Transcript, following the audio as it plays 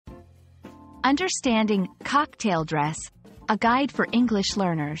Understanding cocktail dress, a guide for English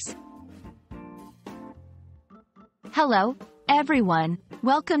learners. Hello, everyone.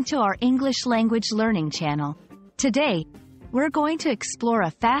 Welcome to our English language learning channel. Today, we're going to explore a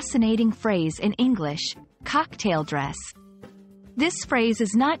fascinating phrase in English, cocktail dress. This phrase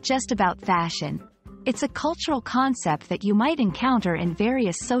is not just about fashion. It's a cultural concept that you might encounter in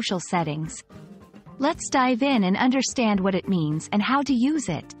various social settings. Let's dive in and understand what it means and how to use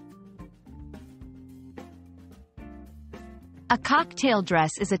it. A cocktail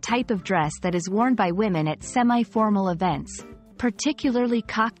dress is a type of dress that is worn by women at semi-formal events, particularly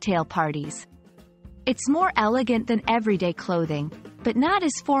cocktail parties. It's more elegant than everyday clothing, but not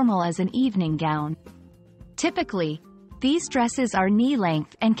as formal as an evening gown. Typically, these dresses are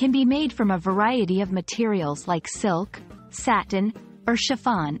knee-length and can be made from a variety of materials like silk, satin, or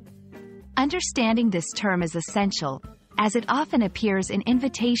chiffon. Understanding this term is essential, as it often appears in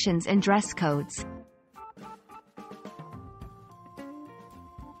invitations and dress codes.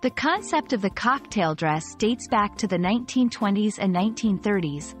 The concept of the cocktail dress dates back to the 1920s and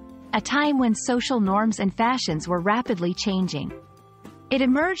 1930s, a time when social norms and fashions were rapidly changing. It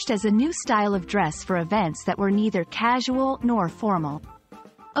emerged as a new style of dress for events that were neither casual nor formal.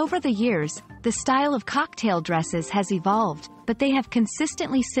 Over the years, the style of cocktail dresses has evolved, but they have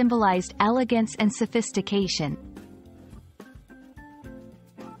consistently symbolized elegance and sophistication.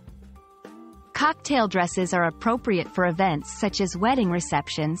 Cocktail dresses are appropriate for events such as wedding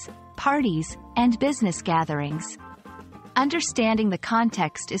receptions, parties, and business gatherings. Understanding the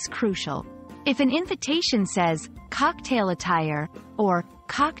context is crucial. If an invitation says, cocktail attire, or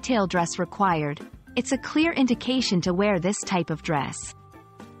cocktail dress required, it's a clear indication to wear this type of dress.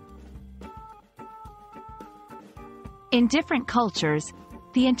 In different cultures,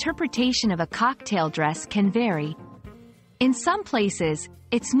 the interpretation of a cocktail dress can vary. In some places,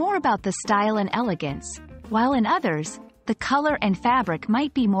 it's more about the style and elegance, while in others, the color and fabric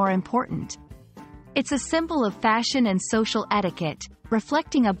might be more important. It's a symbol of fashion and social etiquette,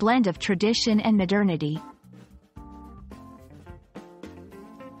 reflecting a blend of tradition and modernity.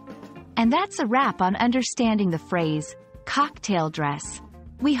 And that's a wrap on understanding the phrase, cocktail dress.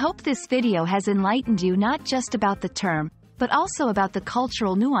 We hope this video has enlightened you not just about the term, but also about the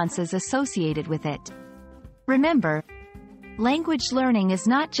cultural nuances associated with it. Remember, language learning is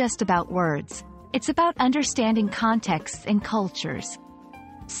not just about words, it's about understanding contexts and cultures.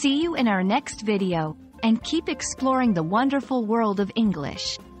 See you in our next video, and keep exploring the wonderful world of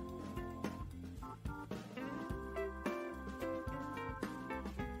English.